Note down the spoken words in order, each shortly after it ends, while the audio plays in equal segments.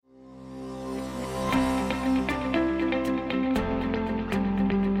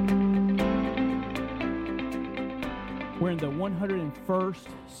the 101st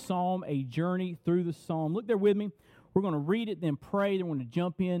Psalm, a journey through the Psalm. Look there with me. We're going to read it, then pray. Then we're going to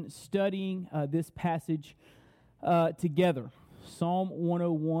jump in studying this passage together. Psalm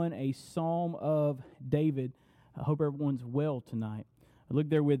 101, a Psalm of David. I hope everyone's well tonight.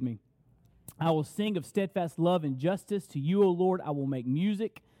 Look there with me. I will sing of steadfast love and justice. To you, O Lord, I will make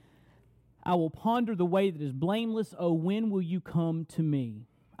music. I will ponder the way that is blameless. Oh, when will you come to me?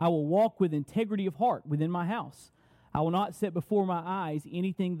 I will walk with integrity of heart within my house. I will not set before my eyes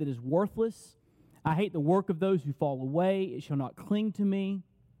anything that is worthless. I hate the work of those who fall away. It shall not cling to me.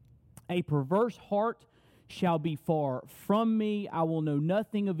 A perverse heart shall be far from me. I will know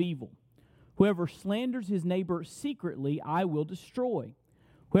nothing of evil. Whoever slanders his neighbor secretly, I will destroy.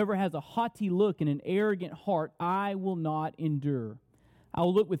 Whoever has a haughty look and an arrogant heart, I will not endure. I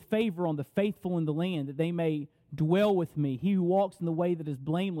will look with favor on the faithful in the land, that they may dwell with me. He who walks in the way that is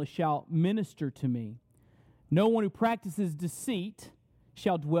blameless shall minister to me. No one who practices deceit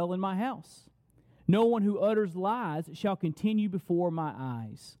shall dwell in my house. No one who utters lies shall continue before my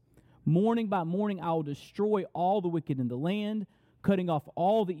eyes. Morning by morning I will destroy all the wicked in the land, cutting off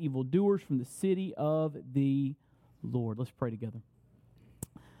all the evildoers from the city of the Lord. Let's pray together.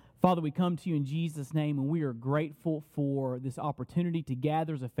 Father, we come to you in Jesus' name, and we are grateful for this opportunity to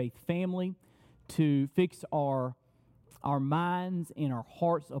gather as a faith family, to fix our minds and our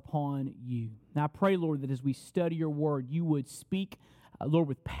hearts upon you. Now I pray, Lord, that as we study your word, you would speak, Lord,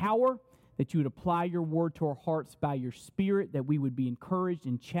 with power, that you would apply your word to our hearts by your Spirit, that we would be encouraged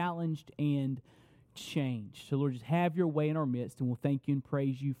and challenged and changed. So, Lord, just have your way in our midst, and we'll thank you and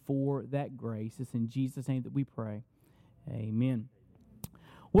praise you for that grace. It's in Jesus' name that we pray. Amen.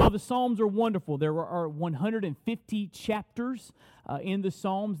 Well, the Psalms are wonderful. There are 150 chapters in the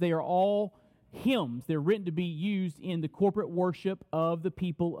Psalms. They are all hymns. They're written to be used in the corporate worship of the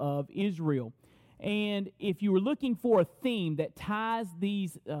people of Israel. And if you were looking for a theme that ties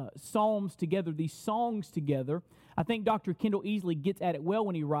these psalms together, these songs together, I think Dr. Kendall Easley gets at it well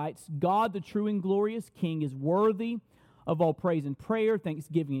when he writes, God, the true and glorious King, is worthy of all praise and prayer,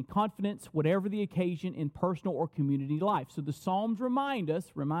 thanksgiving and confidence, whatever the occasion in personal or community life. So the Psalms remind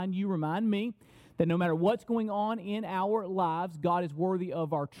me, that no matter what's going on in our lives, God is worthy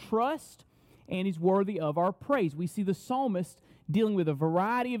of our trust and He's worthy of our praise. We see the psalmist dealing with a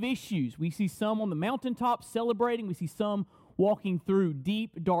variety of issues. We see some on the mountaintop celebrating. We see some walking through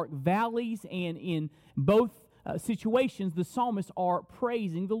deep, dark valleys. And in both situations, the psalmists are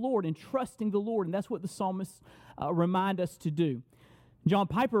praising the Lord and trusting the Lord. And that's what the psalmists remind us to do. John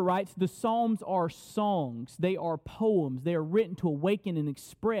Piper writes, the Psalms are songs. They are poems. They are written to awaken and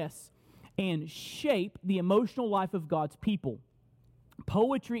express and shape the emotional life of God's people.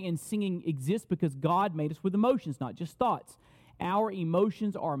 Poetry and singing exist because God made us with emotions, not just thoughts. Our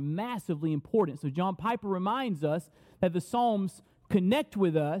emotions are massively important. So John Piper reminds us that the Psalms connect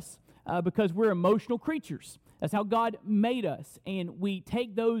with us because we're emotional creatures. That's how God made us. And we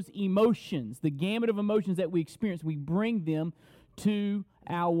take those emotions, the gamut of emotions that we experience, we bring them to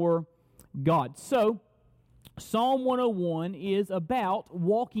our God. So Psalm 101 is about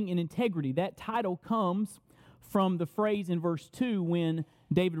walking in integrity. That title comes from the phrase in verse 2 when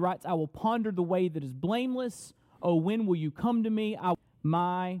David writes, I will ponder the way that is blameless. Oh, when will you come to me?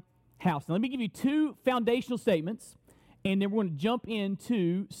 My house. Now, let me give you two foundational statements, and then we're going to jump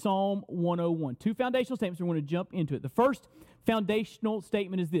into Psalm 101. Two foundational statements, and we're going to jump into it. The first foundational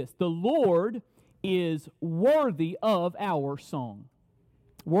statement is this: the Lord is worthy of our song.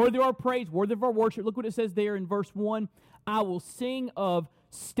 Worthy of our praise, worthy of our worship. Look what it says there in verse 1. I will sing of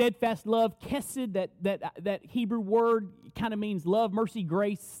steadfast love. Kesed, that Hebrew word kind of means love, mercy,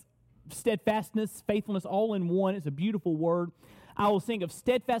 grace, steadfastness, faithfulness, all in one. It's a beautiful word. I will sing of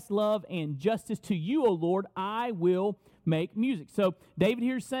steadfast love and justice. To you, O Lord, I will make music. So David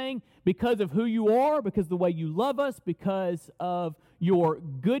here is saying, because of who you are, because of the way you love us, because of your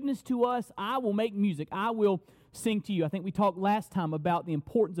goodness to us, I will make music. I will sing to you. I think we talked last time about the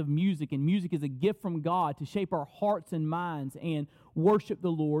importance of music, and music is a gift from God to shape our hearts and minds and worship the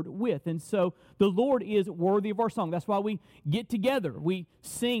Lord with. And so the Lord is worthy of our song. That's why we get together. We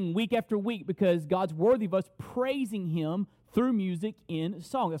sing week after week because God's worthy of us praising Him through music in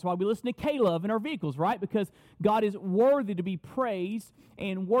song. That's why we listen to K-Love in our vehicles, right? Because God is worthy to be praised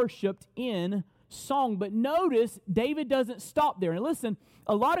and worshiped in song. But notice, David doesn't stop there. And listen,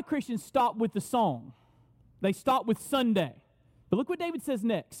 a lot of Christians stop with the song. They stop with Sunday. But look what David says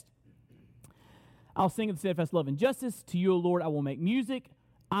next. I'll sing of the steadfast love and justice. To you, O Lord, I will make music.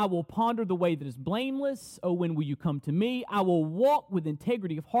 I will ponder the way that is blameless. Oh, when will you come to me? I will walk with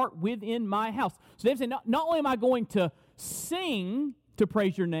integrity of heart within my house. So David said, not only am I going to sing to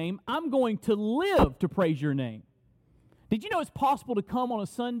praise your name, I'm going to live to praise your name. Did you know it's possible to come on a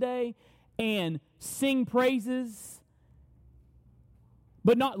Sunday and sing praises,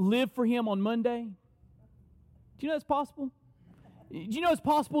 but not live for Him on Monday? Do you know that's possible? Do you know it's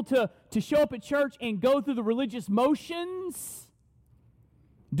possible to show up at church and go through the religious motions,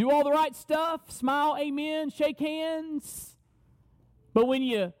 do all the right stuff, smile, amen, shake hands, but when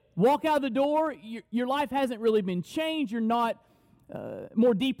you walk out of the door, your life hasn't really been changed. You're not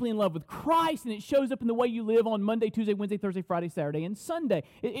more deeply in love with Christ, and it shows up in the way you live on Monday, Tuesday, Wednesday, Thursday, Friday, Saturday, and Sunday.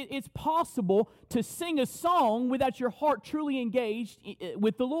 It's possible to sing a song without your heart truly engaged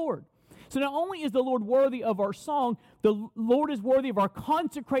with the Lord. So not only is the Lord worthy of our song, the Lord is worthy of our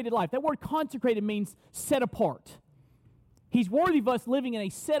consecrated life. That word consecrated means set apart. He's worthy of us living in a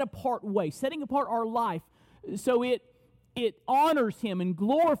set-apart way, setting apart our life so it honors Him and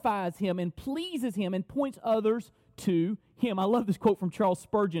glorifies Him and pleases Him and points others to Him. I love this quote from Charles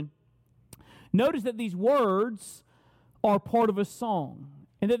Spurgeon. Notice that these words are part of a song,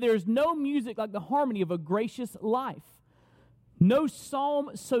 and that there is no music like the harmony of a gracious life. No psalm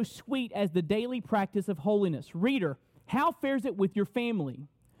so sweet as the daily practice of holiness. Reader, how fares it with your family?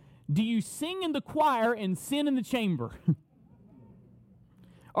 Do you sing in the choir and sin in the chamber?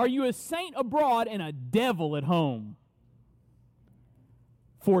 Are you a saint abroad and a devil at home?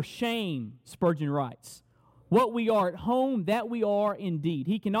 For shame, Spurgeon writes, what we are at home, that we are indeed.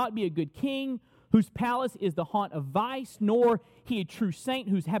 He cannot be a good king whose palace is the haunt of vice, nor he a true saint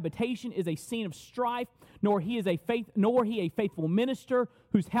whose habitation is a scene of strife, nor he a faithful minister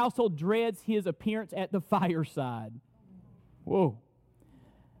whose household dreads his appearance at the fireside. Whoa.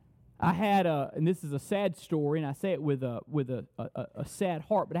 I had and this is a sad story, and I say it with a sad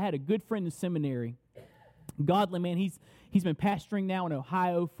heart, but I had a good friend in seminary, godly man. He's been pastoring now in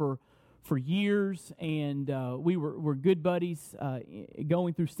Ohio for years, and we're good buddies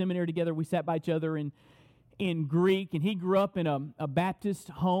going through seminary together. We sat by each other in Greek, and he grew up in a Baptist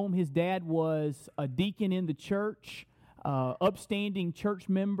home. His dad was a deacon in the church, upstanding church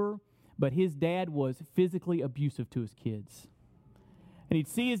member, but his dad was physically abusive to his kids. And he'd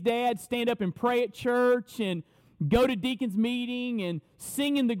see his dad stand up and pray at church and go to deacon's meeting and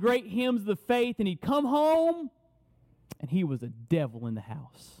singing the great hymns of the faith, and he'd come home, and he was a devil in the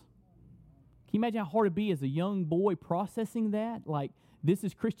house. Can you imagine how hard it'd be as a young boy processing that? Like, this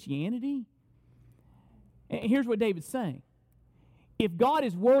is Christianity? And here's what David's saying. If God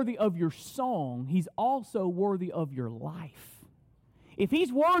is worthy of your song, He's also worthy of your life. If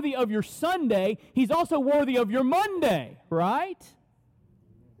He's worthy of your Sunday, He's also worthy of your Monday, right?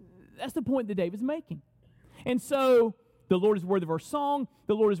 That's the point that David's making. And so, the Lord is worthy of our song.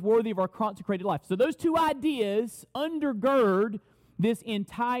 The Lord is worthy of our consecrated life. So those two ideas undergird this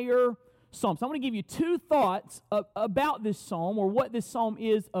entire psalm. So I'm going to give you two thoughts about this psalm, or what this psalm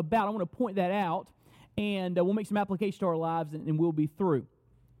is about. I want to point that out, and we'll make some application to our lives, and we'll be through.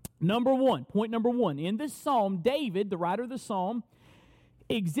 Point number one. In this psalm, David, the writer of the psalm,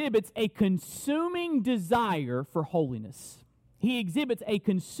 exhibits a consuming desire for holiness. He exhibits a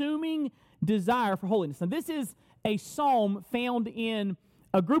consuming desire for holiness. Now, this is a psalm found in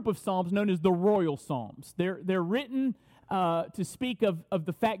a group of psalms known as the royal psalms. They're written to speak of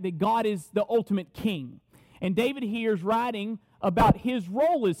the fact that God is the ultimate king. And David here is writing about his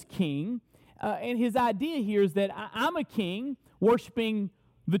role as king, and his idea here is that I'm a king worshiping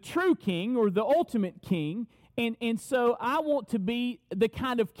the true king, or the ultimate king, and so I want to be the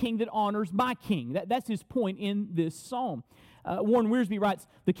kind of king that honors my king. That's his point in this psalm. Warren Wiersbe writes,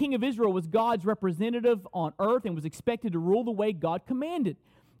 the king of Israel was God's representative on earth and was expected to rule the way God commanded.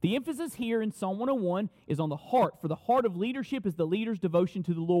 The emphasis here in Psalm 101 is on the heart, for the heart of leadership is the leader's devotion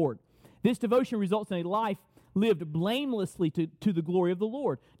to the Lord. This devotion results in a life lived blamelessly to the glory of the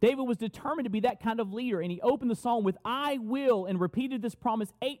Lord. David was determined to be that kind of leader, and he opened the psalm with, I will, and repeated this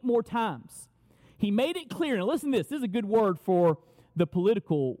promise 8 more times. He made it clear, now listen to this is a good word for the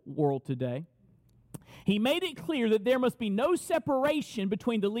political world today. He made it clear that there must be no separation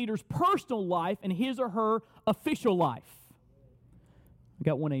between the leader's personal life and his or her official life. I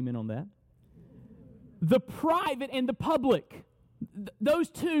got one amen on that. The private and the public, those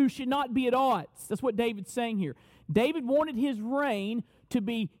two should not be at odds. That's what David's saying here. David wanted his reign to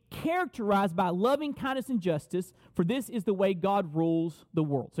be characterized by loving kindness and justice, for this is the way God rules the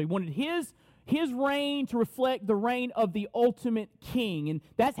world. So he wanted his reign to reflect the reign of the ultimate king, and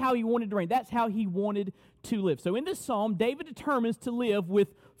that's how he wanted to reign. That's how he wanted to live. So in this psalm, David determines to live with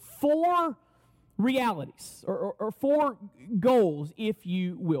 4 realities, or 4 goals, if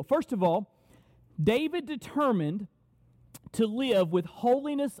you will. First of all, David determined to live with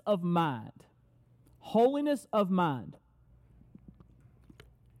holiness of mind. Holiness of mind.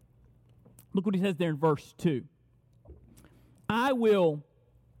 Look what he says there in verse 2. I will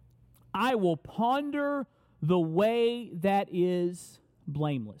ponder the way that is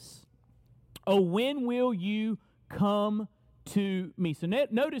blameless. Oh, when will you come to me? So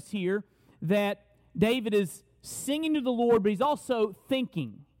notice here that David is singing to the Lord, but he's also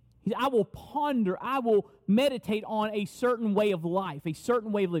thinking. I will ponder, I will meditate on a certain way of life, a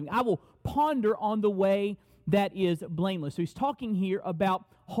certain way of living. I will ponder on the way that is blameless. So he's talking here about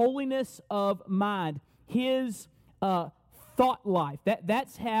holiness of mind, his thought life.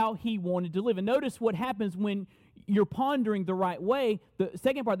 That's how he wanted to live. And notice what happens when you're pondering the right way. The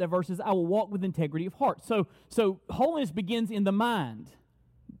second part of that verse is, I will walk with integrity of heart. So holiness begins in the mind.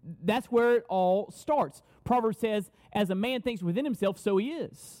 That's where it all starts. Proverbs says, as a man thinks within himself, so he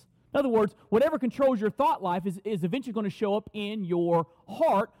is. In other words, whatever controls your thought life is eventually going to show up in your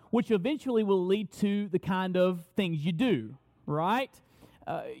heart, which eventually will lead to the kind of things you do, right?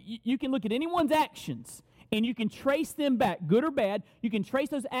 You can look at anyone's actions, and you can trace them back, good or bad. You can trace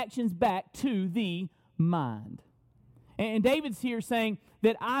those actions back to the mind. And David's here saying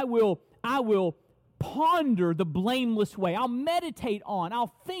that I will ponder the blameless way. I'll meditate on,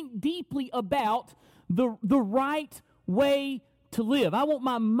 I'll think deeply about the right way to live. I want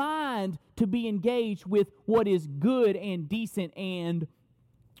my mind to be engaged with what is good and decent and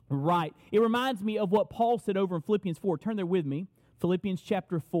right. It reminds me of what Paul said over in Philippians 4. Turn there with me. Philippians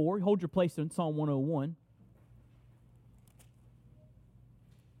chapter 4. Hold your place in Psalm 101.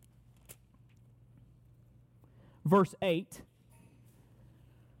 Verse 8.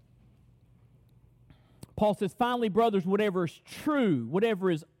 Paul says, finally, brothers, whatever is true, whatever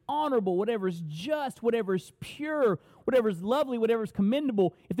is honorable, whatever is just, whatever is pure, whatever is lovely, whatever is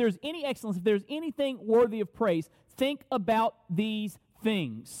commendable, if there's any excellence, if there's anything worthy of praise, think about these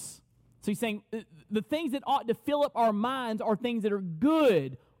things. So he's saying the things that ought to fill up our minds are things that are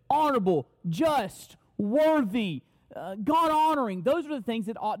good, honorable, just, worthy, God-honoring. Those are the things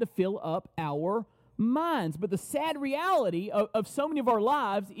that ought to fill up our minds. But the sad reality of so many of our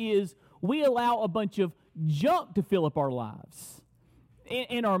lives is we allow a bunch of junk to fill up our lives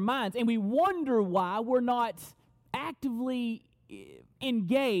in our minds, and we wonder why we're not actively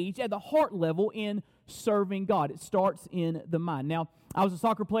engaged at the heart level in serving God. It starts in the mind. Now, I was a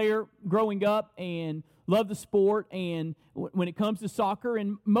soccer player growing up and loved the sport, and when it comes to soccer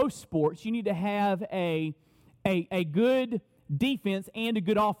and most sports, you need to have a good defense and a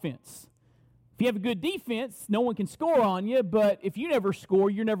good offense. If you have a good defense, no one can score on you, but if you never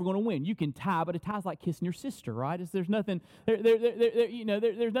score, you're never going to win. You can tie, but a tie's like kissing your sister, right? There's nothing,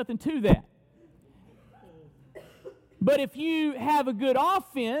 there's nothing to that. But if you have a good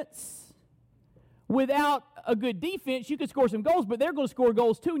offense without a good defense, you could score some goals, but they're going to score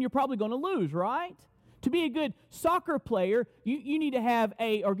goals too, and you're probably going to lose, right? To be a good soccer player, you need to have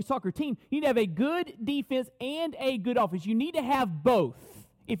or soccer team, you need to have a good defense and a good offense. You need to have both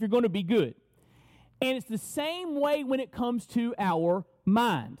if you're going to be good. And it's the same way when it comes to our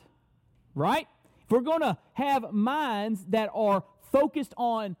mind, right? If we're going to have minds that are focused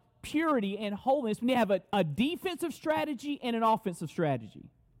on purity and holiness, we need to have a defensive strategy and an offensive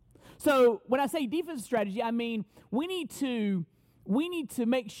strategy. So when I say defensive strategy, I mean we need to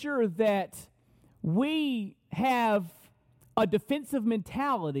make sure that we have a defensive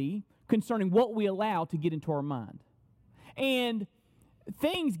mentality concerning what we allow to get into our mind. And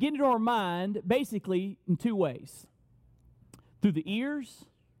things get into our mind basically in two ways: through the ears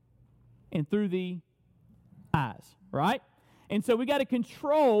and through the eyes, right? And so we got to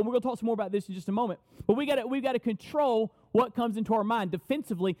control. We're going to talk some more about this in just a moment. But we've got to control what comes into our mind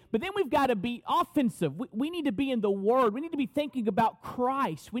defensively. But then we've got to be offensive. We need to be in the Word. We need to be thinking about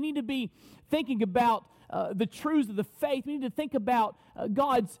Christ. We need to be thinking about the truths of the faith. We need to think about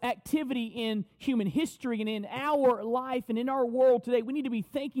God's activity in human history and in our life and in our world today. We need to be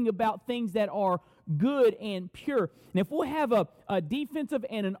thinking about things that are good and pure. And if we'll have a defensive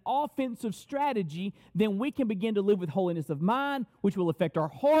and an offensive strategy, then we can begin to live with holiness of mind, which will affect our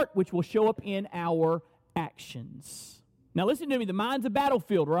heart, which will show up in our actions. Now listen to me, the mind's a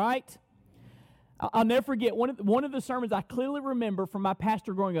battlefield, right? I'll never forget, one of the sermons I clearly remember from my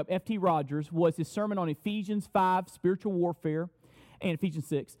pastor growing up, F.T. Rogers, was his sermon on Ephesians 5, spiritual warfare, and Ephesians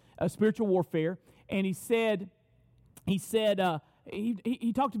 6, spiritual warfare. And he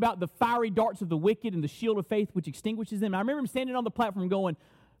talked about the fiery darts of the wicked and the shield of faith which extinguishes them. I remember him standing on the platform going,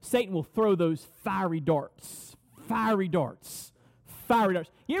 Satan will throw those fiery darts, fiery darts, fiery darts.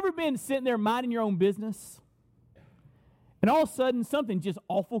 You ever been sitting there minding your own business, and all of a sudden something just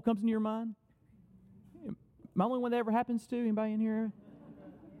awful comes into your mind? Am I the only one that ever happens to? Anybody in here?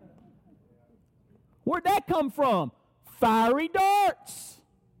 Where'd that come from? Fiery darts.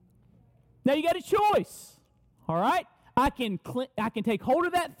 Now you got a choice, all right? I can take hold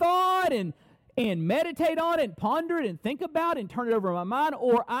of that thought and meditate on it and ponder it and think about it and turn it over in my mind,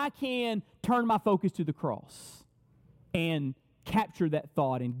 or I can turn my focus to the cross and capture that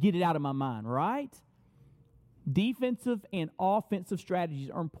thought and get it out of my mind, right? Defensive and offensive strategies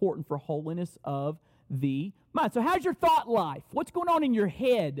are important for holiness of the mind. So how's your thought life? What's going on in your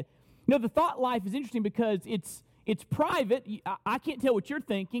head? You know, the thought life is interesting because it's private. I can't tell what you're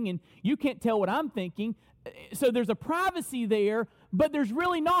thinking, and you can't tell what I'm thinking. So there's a privacy there, but there's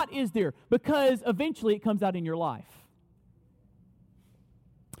really not, is there? Because eventually it comes out in your life.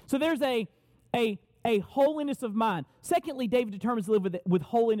 So there's a holiness of mind. Secondly, David determines to live with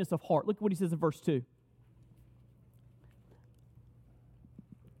holiness of heart. Look at what he says in verse 2.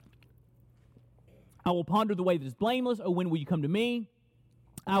 I will ponder the way that is blameless. Oh, when will you come to me?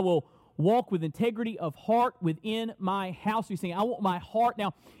 I will walk with integrity of heart within my house. He's saying, I want my heart.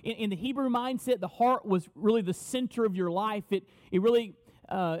 Now, in the Hebrew mindset, the heart was really the center of your life. It really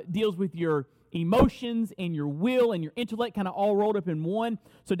deals with your emotions and your will and your intellect kind of all rolled up in one.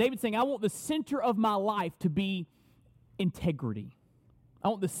 So David's saying, I want the center of my life to be integrity. I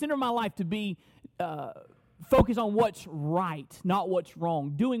want the center of my life to be focused on what's right, not what's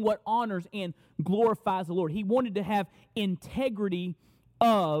wrong, doing what honors and glorifies the Lord. He wanted to have integrity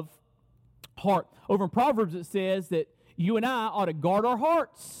of heart. Over in Proverbs it says that you and I ought to guard our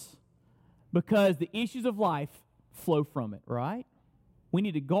hearts because the issues of life flow from it, right? We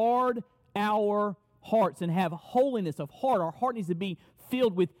need to guard our hearts and have holiness of heart. Our heart needs to be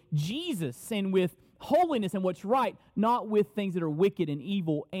filled with Jesus and with holiness and what's right, not with things that are wicked and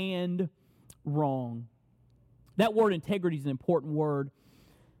evil and wrong. That word integrity is an important word.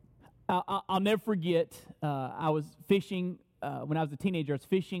 I'll never forget, I was fishing when I was a teenager. I was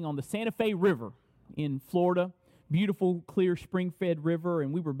fishing on the Santa Fe River in Florida. Beautiful, clear, spring-fed river,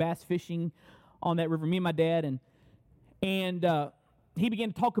 and we were bass fishing on that river, me and my dad. And he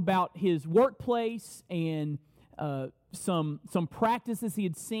began to talk about his workplace and some practices he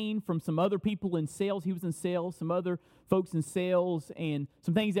had seen from some other people in sales. He was in sales, some other folks in sales, and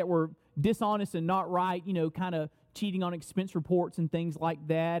some things that were dishonest and not right, you know, kind of cheating on expense reports and things like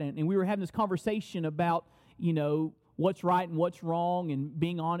that. And we were having this conversation about, you know, what's right and what's wrong and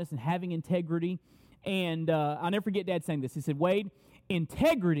being honest and having integrity. And I'll never forget Dad saying this. He said, Wade,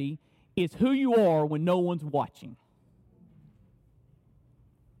 integrity is who you are when no one's watching.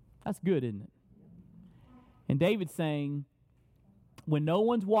 That's good, isn't it? And David's saying, when no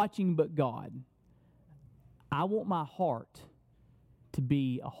one's watching but God, I want my heart to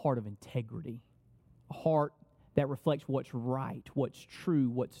be a heart of integrity, a heart that reflects what's right, what's true,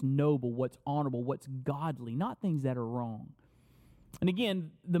 what's noble, what's honorable, what's godly, not things that are wrong. And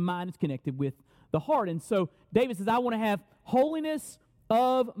again, the mind is connected with the heart. And so David says, I want to have holiness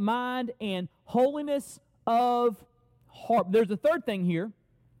of mind and holiness of heart. There's a third thing here.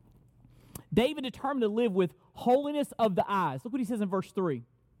 David determined to live with holiness of the eyes. Look what he says in verse 3.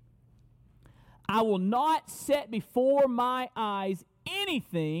 I will not set before my eyes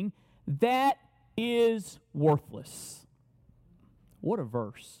anything that is worthless. What a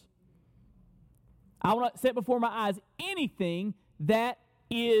verse. I will not set before my eyes anything that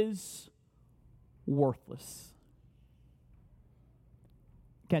is worthless.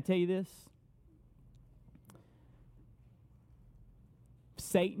 Can I tell you this?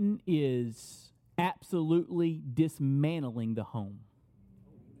 Satan is absolutely dismantling the home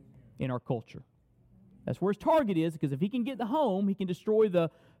in our culture. That's where his target is, because if he can get the home, he can destroy the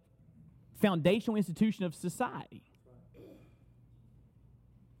foundational institution of society.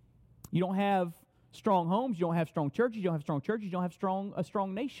 You don't have strong homes, you don't have strong churches, you don't have strong churches, you don't have a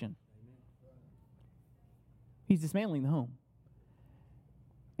strong nation. He's dismantling the home.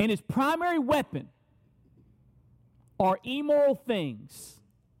 And his primary weapon are immoral things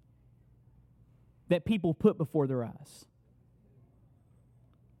that people put before their eyes.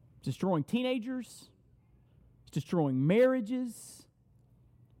 It's destroying teenagers. It's destroying marriages.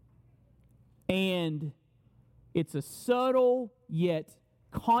 And it's a subtle yet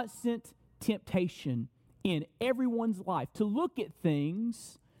constant temptation in everyone's life to look at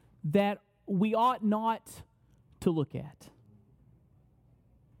things that we ought not to look at.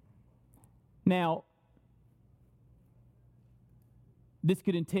 Now, this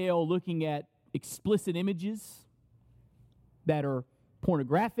could entail looking at explicit images that are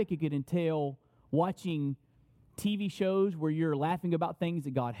pornographic. It could entail watching TV shows where you're laughing about things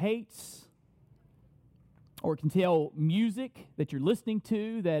that God hates. Or it can entail music that you're listening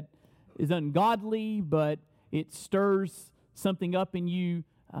to that is ungodly, but it stirs something up in you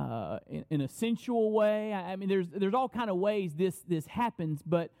in a sensual way. I mean, there's all kind of ways this happens,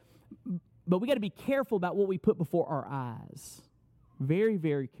 but But we got to be careful about what we put before our eyes. Very,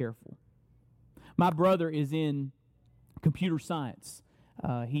 very careful. My brother is in computer science.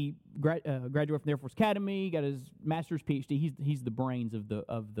 He graduated from the Air Force Academy, got his master's, PhD. He's the brains of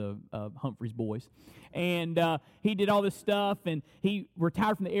the Humphreys boys, and he did all this stuff. And he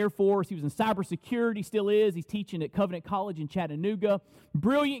retired from the Air Force. He was in cybersecurity, still is. He's teaching at Covenant College in Chattanooga.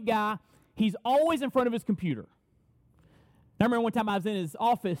 Brilliant guy. He's always in front of his computer. I remember one time I was in his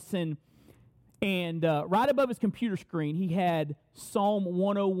office, and right above his computer screen, he had Psalm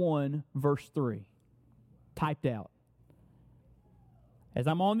 101, verse 3, typed out. As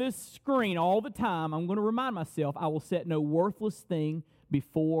I'm on this screen all the time, I'm going to remind myself, I will set no worthless thing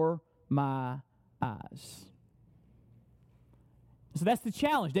before my eyes. So that's the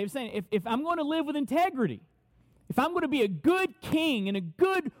challenge. David's saying, if I'm going to live with integrity, if I'm going to be a good king and a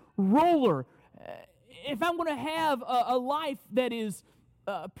good ruler, if I'm going to have a life that is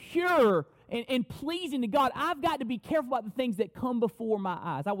pure and pleasing to God, I've got to be careful about the things that come before my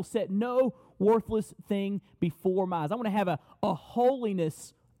eyes. I will set no worthless thing before my eyes. I want to have a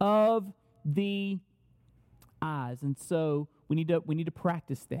holiness of the eyes. And so we need to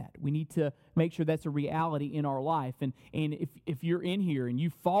practice that. We need to make sure that's a reality in our life. And if you're in here and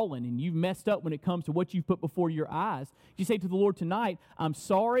you've fallen and you've messed up when it comes to what you've put before your eyes, you say to the Lord tonight, I'm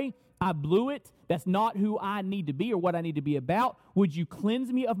sorry, I blew it. That's not who I need to be or what I need to be about. Would you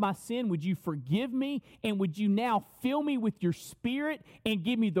cleanse me of my sin? Would you forgive me? And would you now fill me with your Spirit and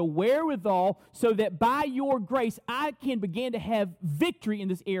give me the wherewithal so that by your grace I can begin to have victory in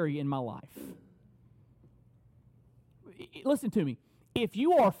this area in my life? Listen to me. If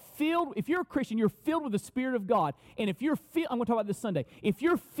you're a Christian, you're filled with the Spirit of God. And I'm going to talk about this Sunday. If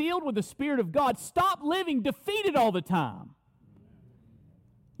you're filled with the Spirit of God, stop living defeated all the time.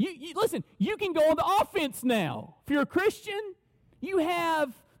 Listen, you can go on the offense now. If you're a Christian, you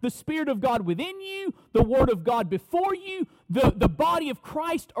have the Spirit of God within you, the Word of God before you, the body of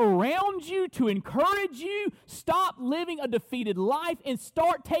Christ around you to encourage you. Stop living a defeated life and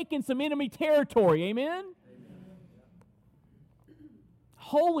start taking some enemy territory. Amen? Amen.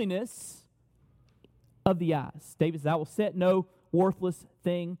 Holiness of the eyes. David says, I will set no worthless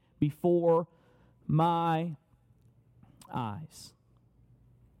thing before my eyes.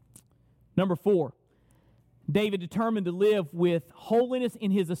 Number 4, David determined to live with holiness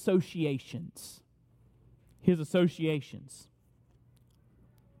in his associations. His associations.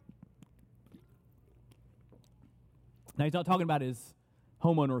 Now, he's not talking about his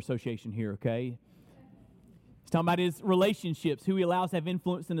homeowner association here, okay? He's talking about his relationships, who he allows to have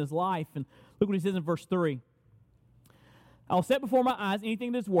influence in his life. And look what he says in verse 3. I'll set before my eyes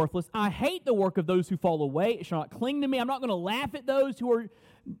anything that is worthless. I hate the work of those who fall away. It shall not cling to me. I'm not going to laugh at those who are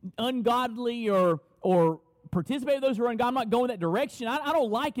ungodly or participate with those who are ungodly. I'm not going that direction. I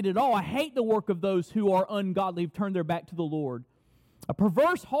don't like it at all. I hate the work of those who are ungodly, who've turned their back to the Lord. A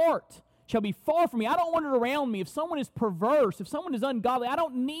perverse heart shall be far from me. I don't want it around me. If someone is perverse, if someone is ungodly, I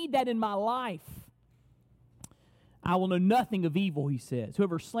don't need that in my life. I will know nothing of evil, he says.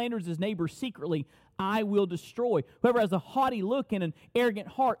 Whoever slanders his neighbor secretly, I will destroy. Whoever has a haughty look and an arrogant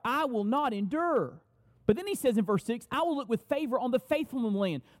heart, I will not endure. But then he says in verse 6, I will look with favor on the faithful in the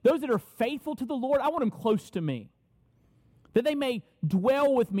land. Those that are faithful to the Lord, I want them close to me, that they may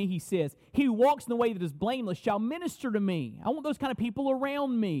dwell with me, he says. He who walks in the way that is blameless shall minister to me. I want those kind of people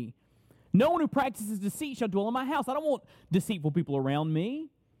around me. No one who practices deceit shall dwell in my house. I don't want deceitful people around me.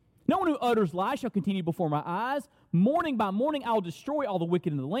 No one who utters lies shall continue before my eyes. Morning by morning I will destroy all the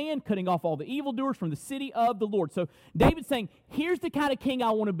wicked in the land, cutting off all the evildoers from the city of the Lord. So David's saying, here's the kind of king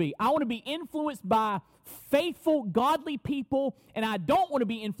I want to be. I want to be influenced by faithful, godly people, and I don't want to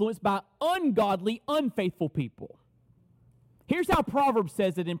be influenced by ungodly, unfaithful people. Here's how Proverbs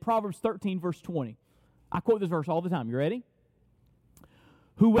says it in Proverbs 13, verse 20. I quote this verse all the time. You ready?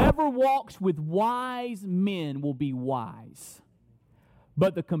 Whoever walks with wise men will be wise,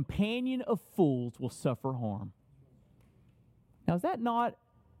 but the companion of fools will suffer harm. Now, is that not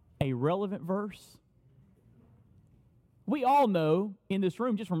a relevant verse? We all know in this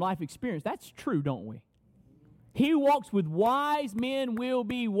room, just from life experience, that's true, don't we? He who walks with wise men will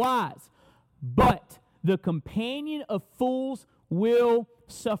be wise, but the companion of fools will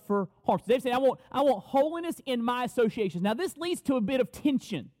suffer harm. So David said, I want holiness in my associations. Now, this leads to a bit of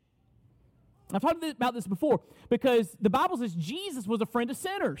tension. I've talked about this before because the Bible says Jesus was a friend of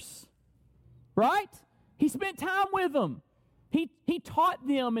sinners, right? He spent time with them. He taught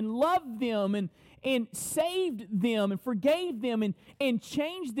them and loved them and saved them and forgave them and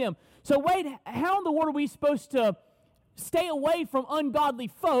changed them. So wait, how in the world are we supposed to stay away from ungodly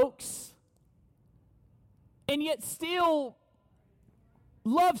folks and yet still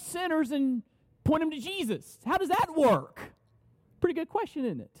love sinners and point them to Jesus? How does that work? Pretty good question,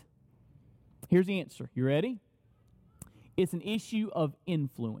 isn't it? Here's the answer. You ready? It's an issue of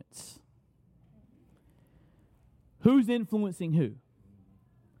influence. Who's influencing who?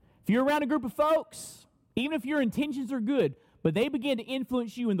 If you're around a group of folks, even if your intentions are good, but they begin to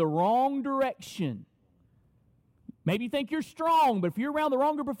influence you in the wrong direction, maybe you think you're strong, but if you're around the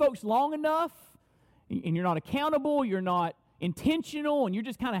wrong group of folks long enough, and you're not accountable, you're not intentional, and you're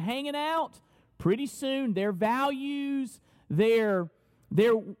just kind of hanging out, pretty soon their values, their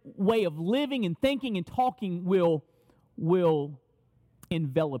way of living and thinking and talking will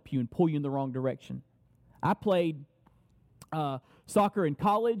envelop you and pull you in the wrong direction. I played soccer in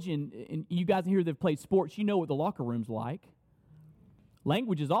college, and you guys here that have played sports, you know what the locker room's like.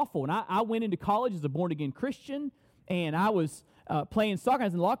 Language is awful. And I went into college as a born-again Christian, and I was playing soccer. I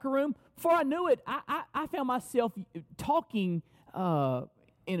was in the locker room. Before I knew it, I found myself talking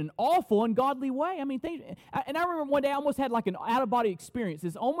in an awful, ungodly way. I mean, and I remember one day I almost had like an out-of-body experience.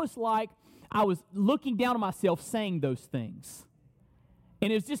 It's almost like I was looking down on myself saying those things.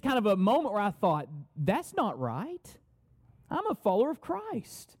 And it was just kind of a moment where I thought, that's not right. I'm a follower of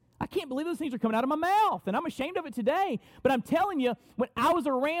Christ. I can't believe those things are coming out of my mouth, and I'm ashamed of it today. But I'm telling you, when I was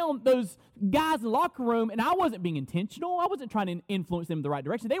around those guys in the locker room, and I wasn't being intentional, I wasn't trying to influence them in the right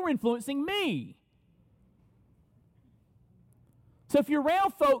direction. They were influencing me. So if you're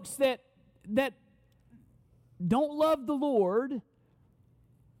around folks that don't love the Lord,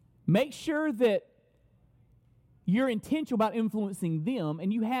 make sure that you're intentional about influencing them,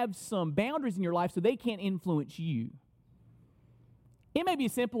 and you have some boundaries in your life so they can't influence you. It may be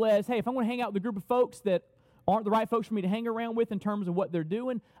as simple as, hey, if I'm going to hang out with a group of folks that aren't the right folks for me to hang around with in terms of what they're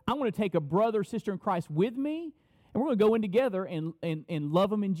doing, I'm going to take a brother or sister in Christ with me, and we're going to go in together and love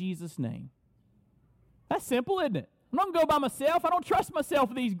them in Jesus' name. That's simple, isn't it? I'm not going to go by myself. I don't trust myself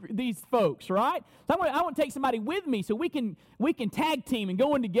with these folks, right? So I want to take somebody with me so we can tag team and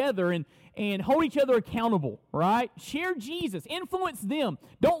go in together and hold each other accountable, right? Share Jesus. Influence them.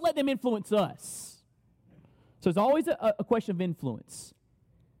 Don't let them influence us. So it's always a question of influence.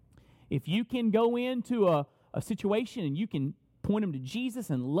 If you can go into a situation and you can point them to Jesus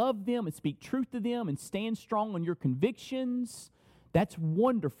and love them and speak truth to them and stand strong on your convictions, that's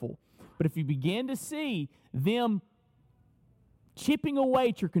wonderful. But if you begin to see them chipping away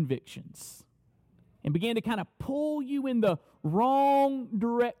at your convictions and begin to kind of pull you in the wrong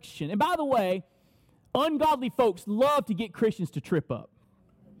direction. And by the way, ungodly folks love to get Christians to trip up.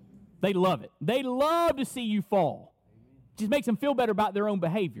 They love it. They love to see you fall. It just makes them feel better about their own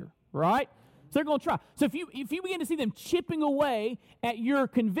behavior, right? So they're going to try. So if you begin to see them chipping away at your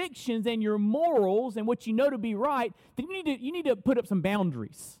convictions and your morals and what you know to be right, then you need to put up some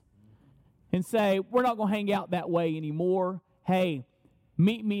boundaries and say, we're not going to hang out that way anymore. Hey,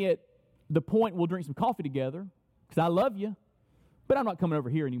 meet me at the point. We'll drink some coffee together because I love you, but I'm not coming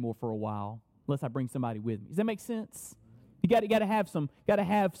over here anymore for a while unless I bring somebody with me. Does that make sense? You got to have some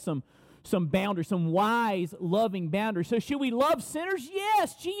boundaries, some wise, loving boundaries. So should we love sinners?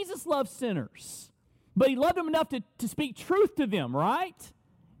 Yes, Jesus loves sinners. But he loved them enough to speak truth to them, right?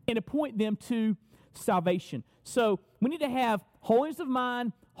 And to point them to salvation. So we need to have holiness of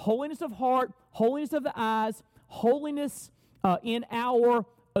mind, holiness of heart, holiness of the eyes, holiness in our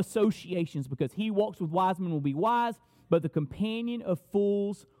associations, because he walks with wise men will be wise, but the companion of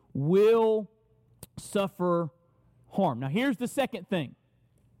fools will suffer harm. Now, here's the second thing.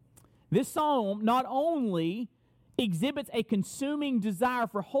 This psalm not only exhibits a consuming desire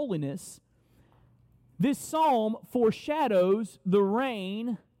for holiness, this psalm foreshadows the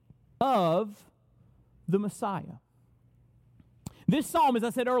reign of the Messiah. This psalm, as I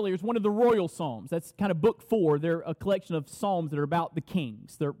said earlier, is one of the royal psalms. That's kind of book 4. They're a collection of psalms that are about the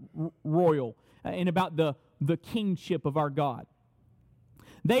kings. They're royal and about the kingship of our God.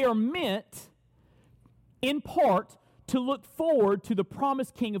 They are meant, in part, to look forward to the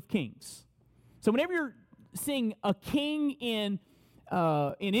promised King of Kings. So whenever you're seeing a king in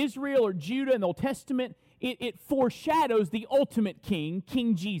Israel or Judah in the Old Testament, it foreshadows the ultimate king,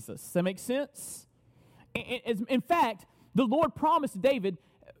 King Jesus. Does that make sense? In fact, the Lord promised David,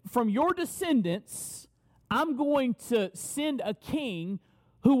 from your descendants, I'm going to send a king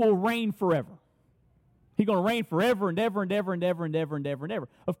who will reign forever. He's going to reign forever and ever and ever and ever and ever and ever and ever.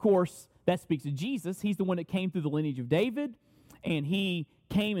 Of course, that speaks of Jesus. He's the one that came through the lineage of David, and he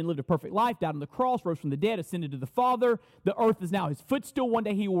came and lived a perfect life, died on the cross, rose from the dead, ascended to the Father. The earth is now his footstool. One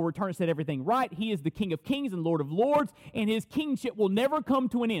day he will return and set everything right. He is the King of kings and Lord of lords, and his kingship will never come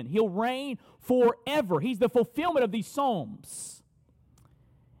to an end. He'll reign forever. He's the fulfillment of these psalms.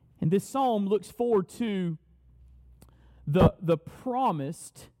 And this psalm looks forward to the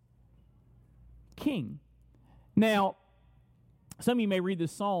promised king. Now, some of you may read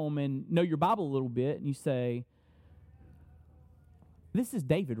this psalm and know your Bible a little bit, and you say, this is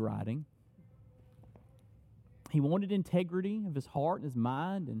David writing. He wanted integrity of his heart and his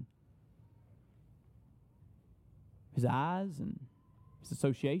mind and his eyes and his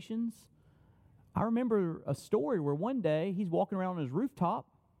associations. I remember a story where one day he's walking around on his rooftop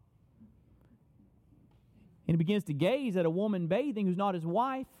and he begins to gaze at a woman bathing who's not his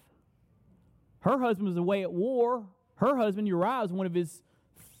wife. Her husband was away at war. Her husband, Uriah, is one of his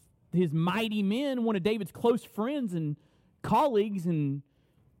mighty men, one of David's close friends and colleagues and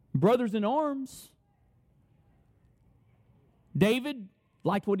brothers in arms. David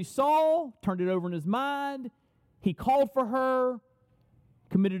liked what he saw, turned it over in his mind. He called for her,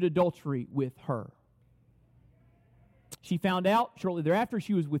 committed adultery with her. She found out shortly thereafter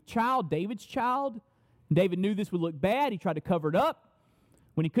she was with child, David's child. David knew this would look bad. He tried to cover it up.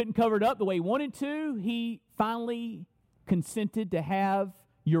 When he couldn't cover it up the way he wanted to, he finally consented to have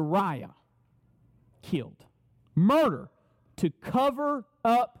Uriah killed. Murder to cover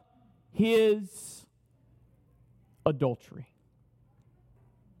up his adultery.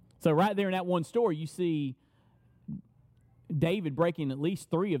 So right there in that one story, you see David breaking at least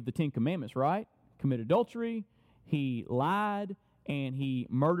 3 of the 10 commandments, right? Committed adultery, he lied, and he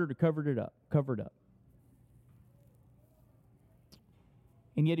murdered or covered it up.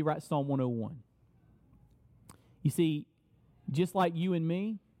 And yet he writes Psalm 101. You see, just like you and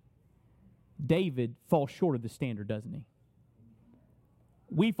me, David falls short of the standard, doesn't he?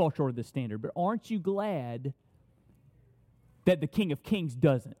 We fall short of the standard, but aren't you glad that the King of Kings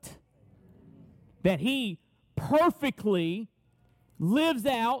doesn't? That he perfectly lives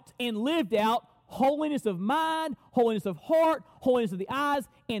out and lived out holiness of mind, holiness of heart, holiness of the eyes,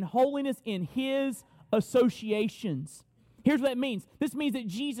 and holiness in his associations. Here's what that means. This means that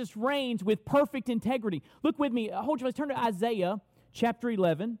Jesus reigns with perfect integrity. Look with me. Hold your place. Turn to Isaiah chapter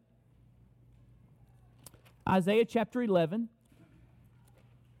 11. Isaiah chapter 11.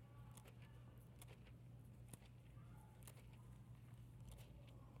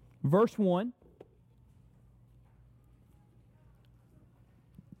 Verse 1.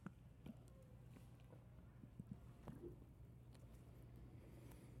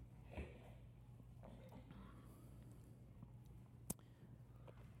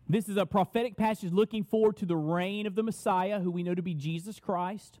 This is a prophetic passage looking forward to the reign of the Messiah, who we know to be Jesus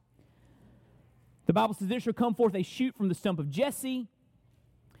Christ. The Bible says, there shall come forth a shoot from the stump of Jesse,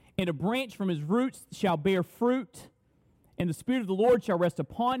 and a branch from his roots shall bear fruit, and the Spirit of the Lord shall rest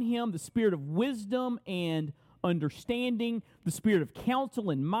upon him, the Spirit of wisdom and understanding, the Spirit of counsel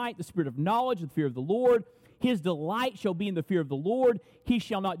and might, the Spirit of knowledge and the fear of the Lord. His delight shall be in the fear of the Lord. He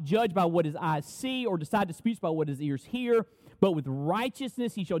shall not judge by what his eyes see, or decide disputes by what his ears hear. But with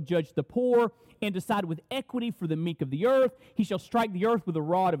righteousness he shall judge the poor, and decide with equity for the meek of the earth. He shall strike the earth with the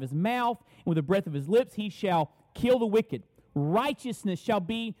rod of his mouth, and with the breath of his lips he shall kill the wicked. Righteousness shall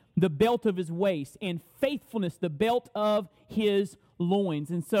be the belt of his waist, and faithfulness the belt of his loins.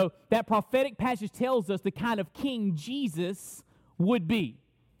 And so that prophetic passage tells us the kind of king Jesus would be.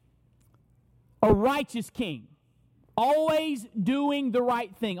 A righteous king, always doing the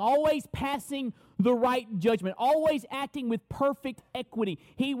right thing, always passing the right judgment, always acting with perfect equity.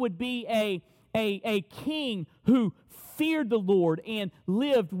 He would be a king who feared the Lord and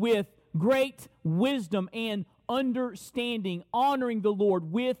lived with great wisdom and understanding, honoring the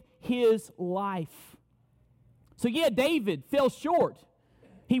Lord with his life. So yeah, David fell short.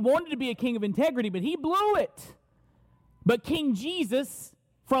 He wanted to be a king of integrity, but he blew it. But King Jesus,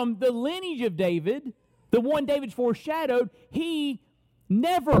 from the lineage of David, the one David foreshadowed, he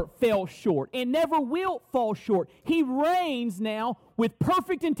never fell short and never will fall short. He reigns now with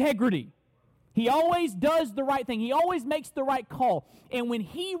perfect integrity. He always does the right thing. He always makes the right call. And when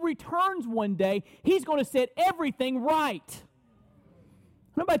he returns one day, he's going to set everything right.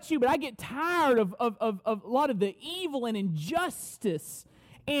 I don't know about you, but I get tired of a lot of the evil and injustice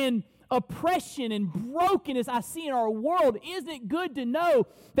and oppression and brokenness I see in our world. Isn't it good to know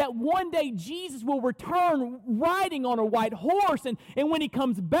that one day Jesus will return riding on a white horse, and when he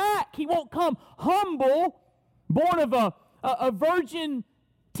comes back, he won't come humble, born of a virgin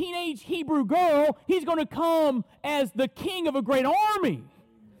teenage Hebrew girl. He's going to come as the king of a great army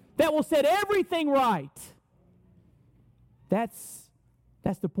that will set everything right. That's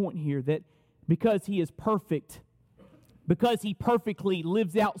the point here, that because he is perfect, because he perfectly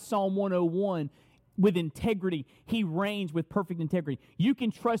lives out Psalm 101 with integrity, he reigns with perfect integrity. You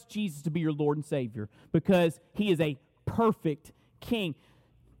can trust Jesus to be your Lord and Savior because he is a perfect king.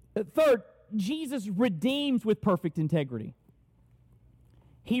 Third, Jesus redeems with perfect integrity.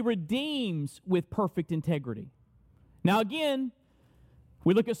 He redeems with perfect integrity. Now again,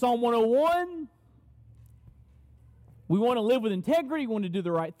 we look at Psalm 101. We want to live with integrity. We want to do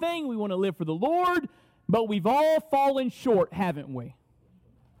the right thing. We want to live for the Lord. But we've all fallen short, haven't we? I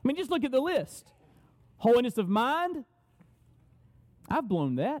mean, just look at the list. Holiness of mind. I've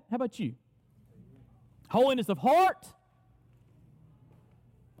blown that. How about you? Holiness of heart.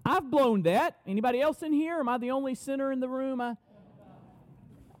 I've blown that. Anybody else in here? Am I the only sinner in the room?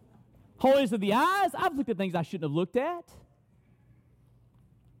 Holiness of the eyes. I've looked at things I shouldn't have looked at.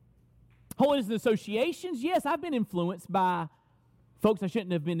 Holiness of associations. Yes, I've been influenced by folks I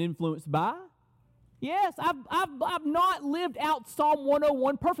shouldn't have been influenced by. Yes, I've not lived out Psalm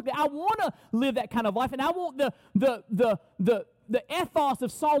 101 perfectly. I want to live that kind of life, and I want the ethos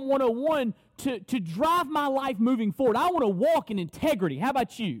of Psalm 101 to drive my life moving forward. I want to walk in integrity. How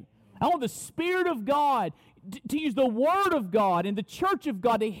about you? I want the Spirit of God to use the Word of God and the church of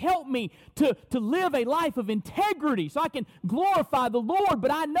God to help me to live a life of integrity so I can glorify the Lord.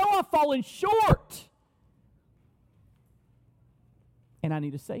 But I know I've fallen short. And I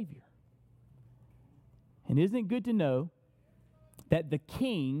need a Savior. And isn't it good to know that the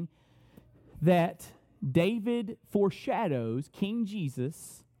King that David foreshadows, King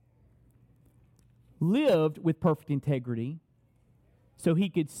Jesus, lived with perfect integrity so he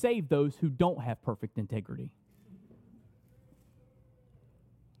could save those who don't have perfect integrity.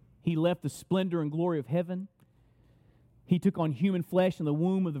 He left the splendor and glory of heaven. He took on human flesh in the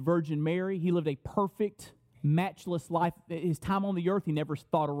womb of the Virgin Mary. He lived a perfect, matchless life. His time on the earth, he never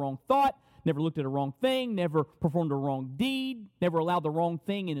thought a wrong thought, never looked at a wrong thing, never performed a wrong deed, never allowed the wrong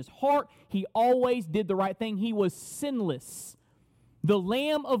thing in his heart. He always did the right thing. He was sinless, the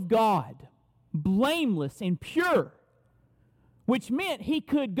Lamb of God, blameless and pure, which meant he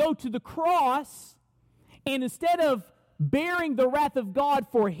could go to the cross, and instead of bearing the wrath of God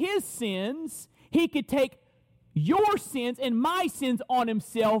for his sins, he could take your sins and my sins on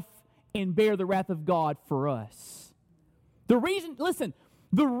himself and bear the wrath of God for us. The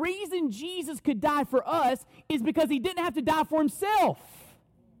reason Jesus could die for us is because he didn't have to die for himself.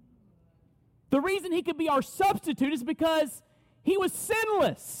 The reason he could be our substitute is because he was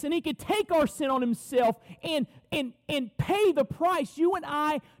sinless, and he could take our sin on himself and pay the price you and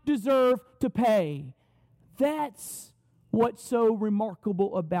I deserve to pay. That's what's so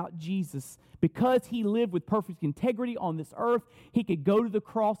remarkable about Jesus. Because he lived with perfect integrity on this earth, he could go to the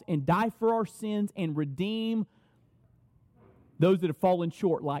cross and die for our sins and redeem those that have fallen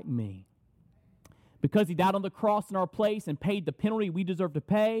short like me. Because he died on the cross in our place and paid the penalty we deserve to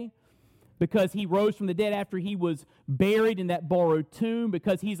pay. Because he rose from the dead after he was buried in that borrowed tomb.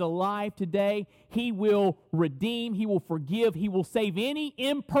 Because he's alive today, he will redeem, he will forgive, he will save any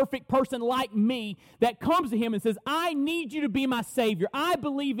imperfect person like me that comes to him and says, I need you to be my Savior. I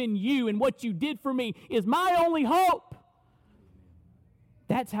believe in you, and what you did for me is my only hope.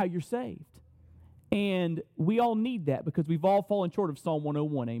 That's how you're saved. And we all need that because we've all fallen short of Psalm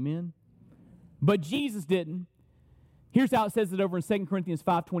 101, amen? But Jesus didn't. Here's how it says it over in 2 Corinthians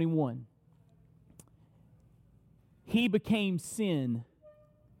 5:21. He became sin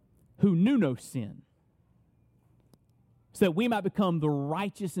who knew no sin, so that we might become the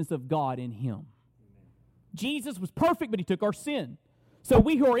righteousness of God in him. Amen. Jesus was perfect, but he took our sin. So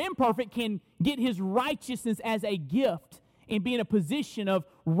we who are imperfect can get his righteousness as a gift and be in a position of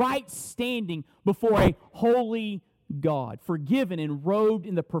right standing before a holy God, forgiven and robed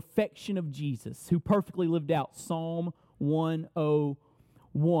in the perfection of Jesus, who perfectly lived out Psalm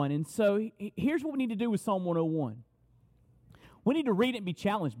 101. And so here's what we need to do with Psalm 101. We need to read it and be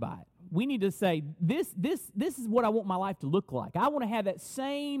challenged by it. We need to say, this is what I want my life to look like. I want to have that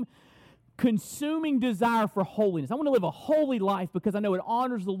same consuming desire for holiness. I want to live a holy life because I know it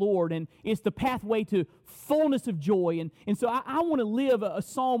honors the Lord and it's the pathway to fullness of joy. And so I want to live a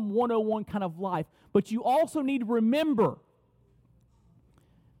Psalm 101 kind of life. But you also need to remember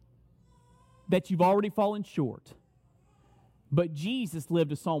that you've already fallen short. But Jesus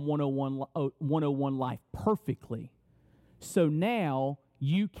lived a Psalm 101 life perfectly. So now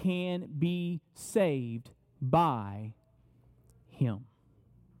you can be saved by him.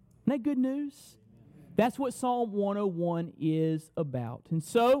 Isn't that good news? That's what Psalm 101 is about. And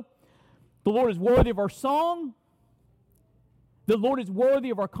so, the Lord is worthy of our song. The Lord is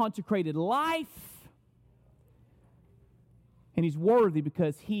worthy of our consecrated life. And he's worthy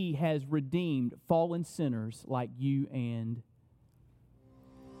because he has redeemed fallen sinners like you and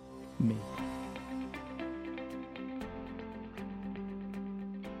me.